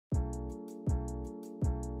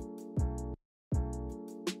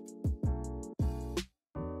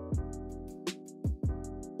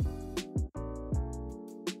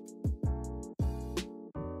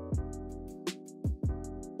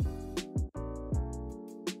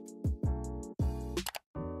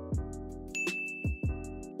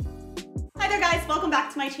there guys, welcome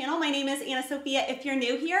back to my channel. My name is Anna Sophia if you're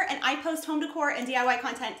new here, and I post home decor and DIY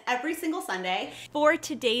content every single Sunday. For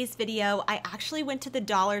today's video, I actually went to the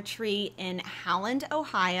Dollar Tree in Howland,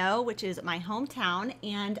 Ohio, which is my hometown,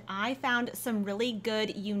 and I found some really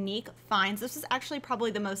good, unique finds. This is actually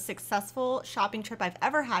probably the most successful shopping trip I've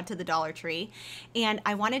ever had to the Dollar Tree, and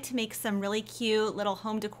I wanted to make some really cute little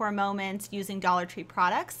home decor moments using Dollar Tree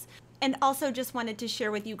products. And also just wanted to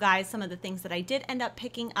share with you guys some of the things that I did end up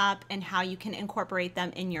picking up and how you can incorporate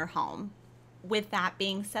them in your home. With that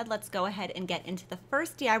being said, let's go ahead and get into the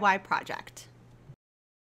first DIY project.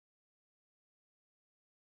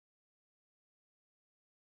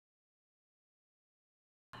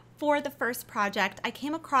 For the first project, I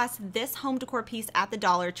came across this home decor piece at the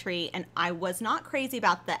Dollar Tree, and I was not crazy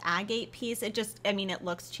about the agate piece. It just, I mean, it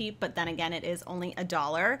looks cheap, but then again, it is only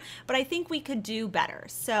 $1, but I think we could do better.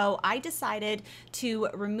 So I decided to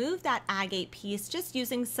remove that agate piece just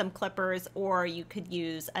using some clippers, or you could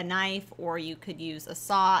use a knife, or you could use a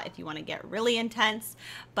saw if you want to get really intense,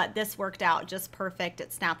 but this worked out just perfect.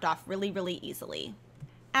 It snapped off really, really easily.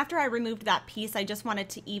 After I removed that piece, I just wanted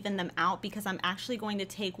to even them out because I'm actually going to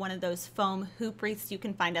take one of those foam hoop wreaths you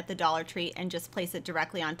can find at the Dollar Tree and just place it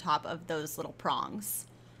directly on top of those little prongs.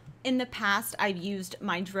 In the past, I've used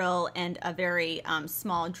my drill and a very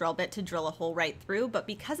small drill bit to drill a hole right through, but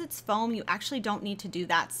because it's foam, you actually don't need to do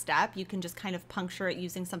that step. You can just kind of puncture it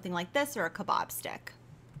using something like this or a kebab stick.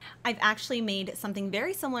 I've actually made something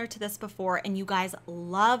very similar to this before, and you guys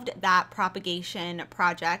loved that propagation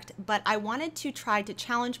project, but I wanted to try to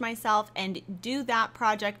challenge myself and do that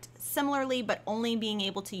project similarly, but only being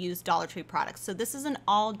able to use Dollar Tree products. So this is an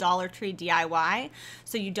all Dollar Tree DIY,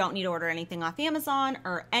 so you don't need to order anything off Amazon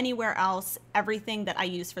or anywhere else. Everything that I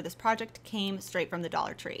used for this project came straight from the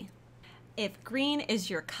Dollar Tree. If green is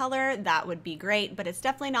your color, that would be great, but it's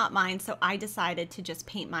definitely not mine, so I decided to just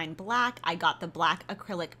paint mine black. I got the black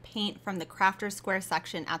acrylic paint from the Crafter's Square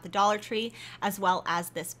section at the Dollar Tree, as well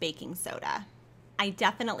as this baking soda. I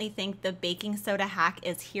definitely think the baking soda hack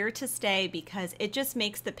is here to stay because it just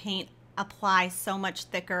makes the paint apply so much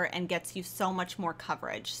thicker and gets you so much more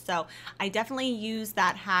coverage. So I definitely use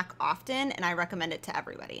that hack often, and I recommend it to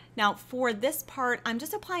everybody. Now for this part, I'm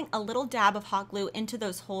just applying a little dab of hot glue into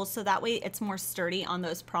those holes so that way it's more sturdy on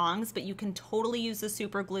those prongs, but you can totally use the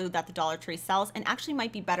super glue that the Dollar Tree sells, and actually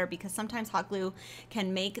might be better because sometimes hot glue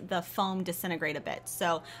can make the foam disintegrate a bit.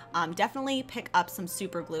 So definitely pick up some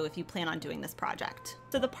super glue if you plan on doing this project.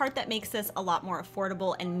 So the part that makes this a lot more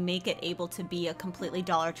affordable and make it able to be a completely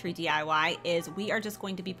Dollar Tree DIY is we are just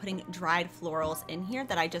going to be putting dried florals in here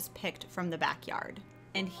that I just picked from the backyard.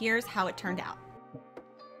 And here's how it turned out.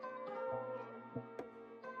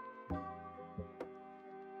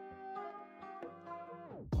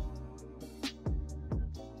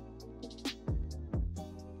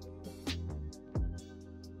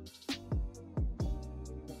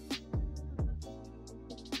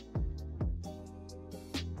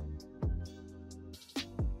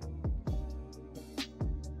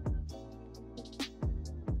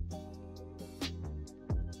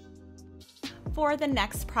 For the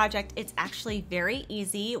next project, it's actually very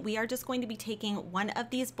easy. We are just going to be taking one of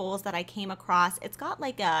these bowls that I came across. It's got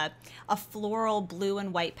like a floral blue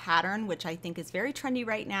and white pattern, which I think is very trendy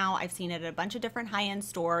right now. I've seen it at a bunch of different high-end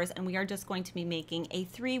stores, and we are just going to be making a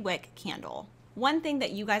 3-wick candle. One thing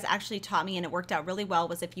that you guys actually taught me, and it worked out really well,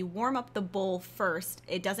 was if you warm up the bowl first,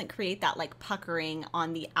 it doesn't create that like puckering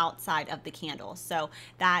on the outside of the candle. So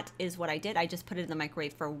that is what I did. I just put it in the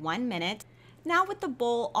microwave for 1 minute. Now with the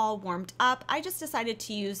bowl all warmed up, I just decided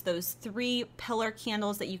to use those 3 pillar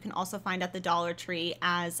candles that you can also find at the Dollar Tree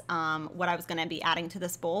as what I was going to be adding to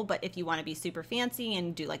this bowl. But if you want to be super fancy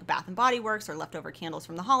and do like Bath and Body Works or leftover candles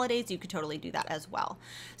from the holidays, you could totally do that as well.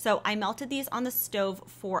 So I melted these on the stove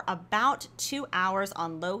for about 2 hours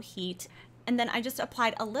on low heat. And then I just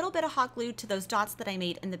applied a little bit of hot glue to those dots that I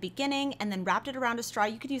made in the beginning and then wrapped it around a straw.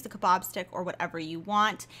 You could use a kebab stick or whatever you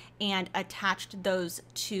want, and attached those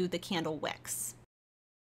to the candle wicks.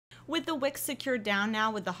 With the wicks secured down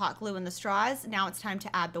now with the hot glue and the straws, now it's time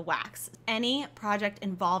to add the wax. Any project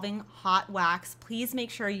involving hot wax, please make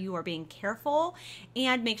sure you are being careful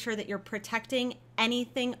and make sure that you're protecting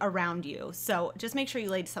anything around you. So just make sure you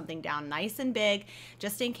laid something down nice and big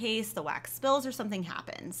just in case the wax spills or something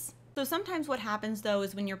happens. So sometimes what happens though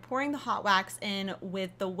is when you're pouring the hot wax in with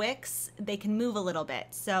the wicks, they can move a little bit.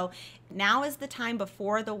 So now is the time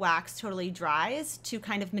before the wax totally dries to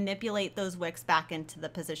kind of manipulate those wicks back into the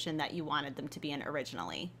position that you wanted them to be in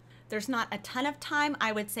originally. There's not a ton of time.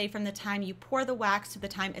 I would say from the time you pour the wax to the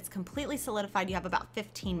time it's completely solidified, you have about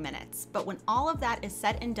 15 minutes. But when all of that is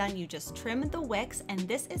said and done, you just trim the wicks, and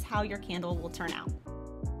this is how your candle will turn out.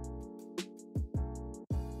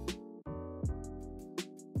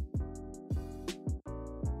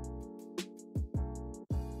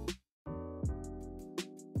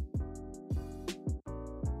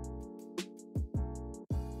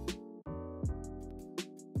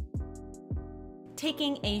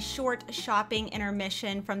 Taking a short shopping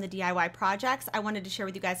intermission from the DIY projects, I wanted to share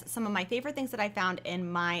with you guys some of my favorite things that I found in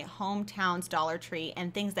my hometown's Dollar Tree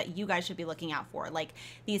and things that you guys should be looking out for. Like,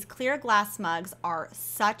 these clear glass mugs are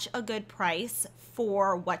such a good price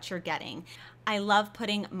for what you're getting. I love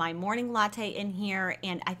putting my morning latte in here,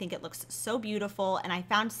 and I think it looks so beautiful, and I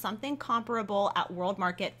found something comparable at World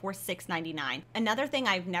Market for $6.99. Another thing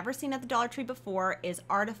I've never seen at the Dollar Tree before is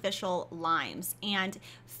artificial limes, and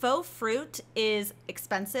faux fruit is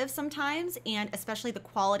expensive sometimes, and especially the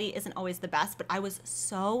quality isn't always the best, but I was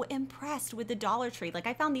so impressed with the Dollar Tree. Like,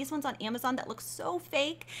 I found these ones on Amazon that look so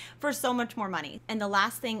fake for so much more money. And the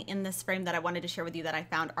last thing in this frame that I wanted to share with you that I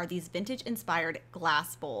found are these vintage inspired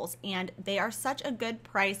glass bowls, and they are such a good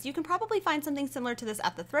price. You can probably find something similar to this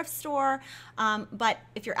at the thrift store, but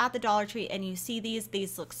if you're at the Dollar Tree and you see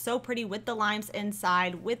these look so pretty with the limes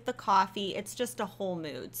inside, with the coffee. It's just a whole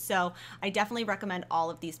mood. So I definitely recommend all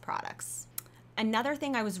of these products. Another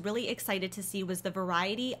thing I was really excited to see was the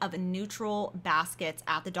variety of neutral baskets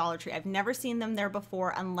at the Dollar Tree. I've never seen them there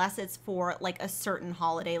before unless it's for like a certain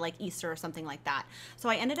holiday like Easter or something like that. So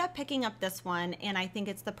I ended up picking up this one, and I think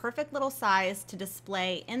it's the perfect little size to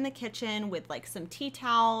display in the kitchen with like some tea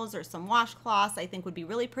towels or some washcloths. I think would be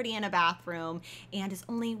really pretty in a bathroom, and is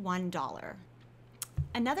only $1.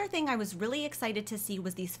 Another thing I was really excited to see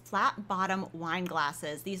was these flat bottom wine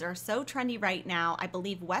glasses. These are so trendy right now. I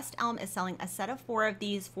believe West Elm is selling a set of 4 of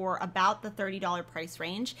these for about the $30 price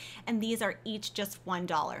range, and these are each just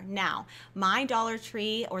 $1. Now, my Dollar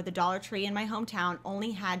Tree, or the Dollar Tree in my hometown,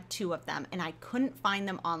 only had 2 of them, and I couldn't find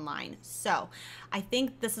them online. So I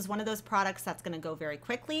think this is one of those products that's gonna go very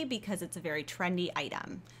quickly because it's a very trendy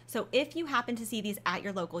item. So if you happen to see these at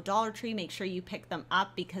your local Dollar Tree, make sure you pick them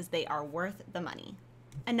up because they are worth the money.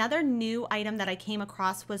 Another new item that I came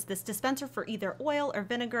across was this dispenser for either oil or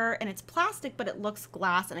vinegar, and it's plastic, but it looks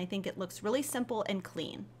glass, and I think it looks really simple and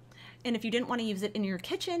clean. And if you didn't want to use it in your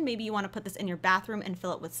kitchen, maybe you want to put this in your bathroom and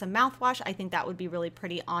fill it with some mouthwash. I think that would be really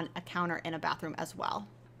pretty on a counter in a bathroom as well.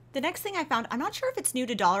 The next thing I found, I'm not sure if it's new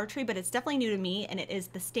to Dollar Tree, but it's definitely new to me, and it is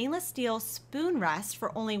the stainless steel spoon rest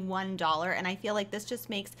for only $1, and I feel like this just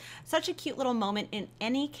makes such a cute little moment in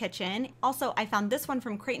any kitchen. Also, I found this one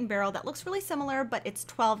from Crate & Barrel that looks really similar, but it's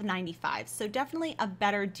 $12.95, so definitely a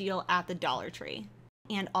better deal at the Dollar Tree.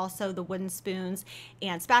 And also the wooden spoons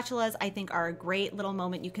and spatulas, I think, are a great little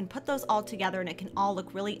moment. You can put those all together and it can all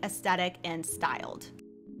look really aesthetic and styled.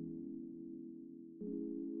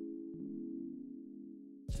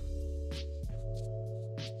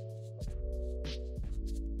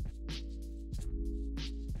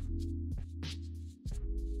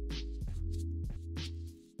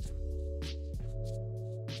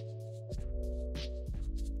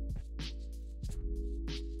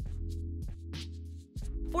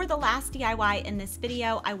 For the last DIY in this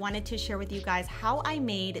video, I wanted to share with you guys how I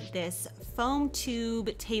made this foam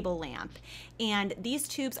tube table lamp. And these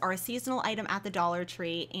tubes are a seasonal item at the Dollar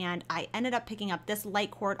Tree, and I ended up picking up this light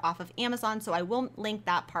cord off of Amazon, so I will link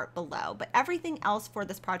that part below. But everything else for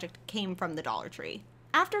this project came from the Dollar Tree.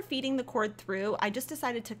 After feeding the cord through, I just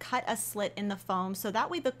decided to cut a slit in the foam so that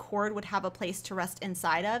way the cord would have a place to rest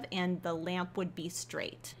inside of and the lamp would be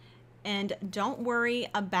straight. And don't worry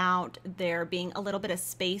about there being a little bit of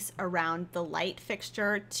space around the light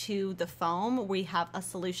fixture to the foam. We have a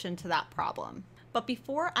solution to that problem. But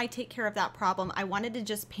before I take care of that problem, I wanted to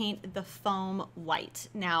just paint the foam white.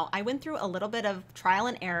 Now, I went through a little bit of trial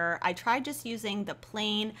and error. I tried just using the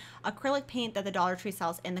plain acrylic paint that the Dollar Tree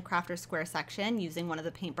sells in the Crafter's Square section, using one of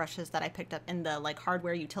the paintbrushes that I picked up in the like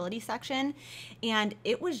hardware utility section, and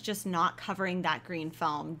it was just not covering that green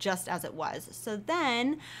foam just as it was. So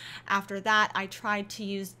then after that, I tried to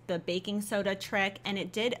use the baking soda trick, and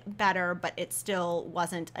it did better, but it still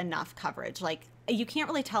wasn't enough coverage. Like, you can't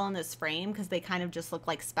really tell in this frame because they kind of just look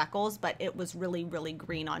like speckles, but it was really, really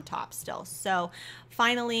green on top still. So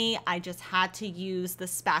finally, I just had to use the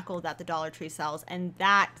spackle that the Dollar Tree sells, and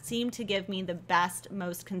that seemed to give me the best,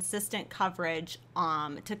 most consistent coverage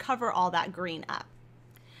to cover all that green up.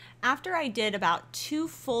 After I did about 2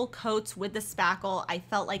 full coats with the spackle, I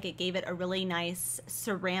felt like it gave it a really nice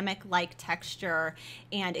ceramic-like texture,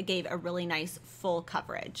 and it gave a really nice full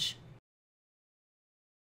coverage.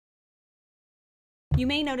 You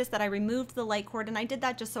may notice that I removed the light cord, and I did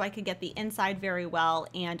that just so I could get the inside very well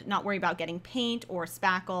and not worry about getting paint or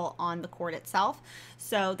spackle on the cord itself.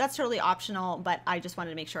 So that's totally optional, but I just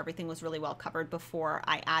wanted to make sure everything was really well covered before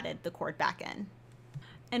I added the cord back in.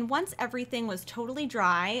 And once everything was totally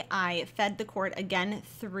dry, I fed the cord again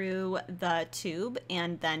through the tube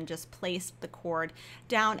and then just placed the cord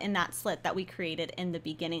down in that slit that we created in the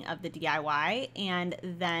beginning of the DIY. And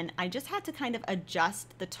then I just had to kind of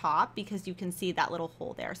adjust the top because you can see that little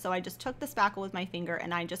hole there. So I just took the spackle with my finger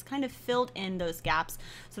and I just kind of filled in those gaps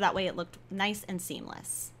so that way it looked nice and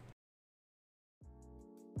seamless.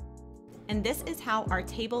 And this is how our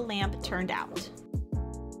table lamp turned out.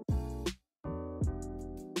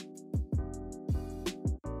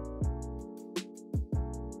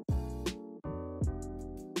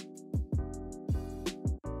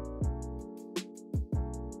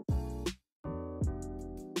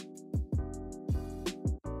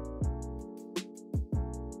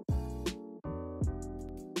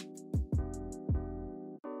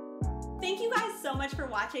 Thank you guys so much for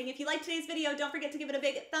watching. If you liked today's video, don't forget to give it a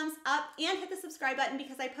big thumbs up and hit the subscribe button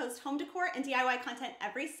because I post home decor and DIY content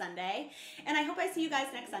every Sunday. And I hope I see you guys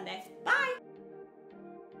next Sunday. Bye!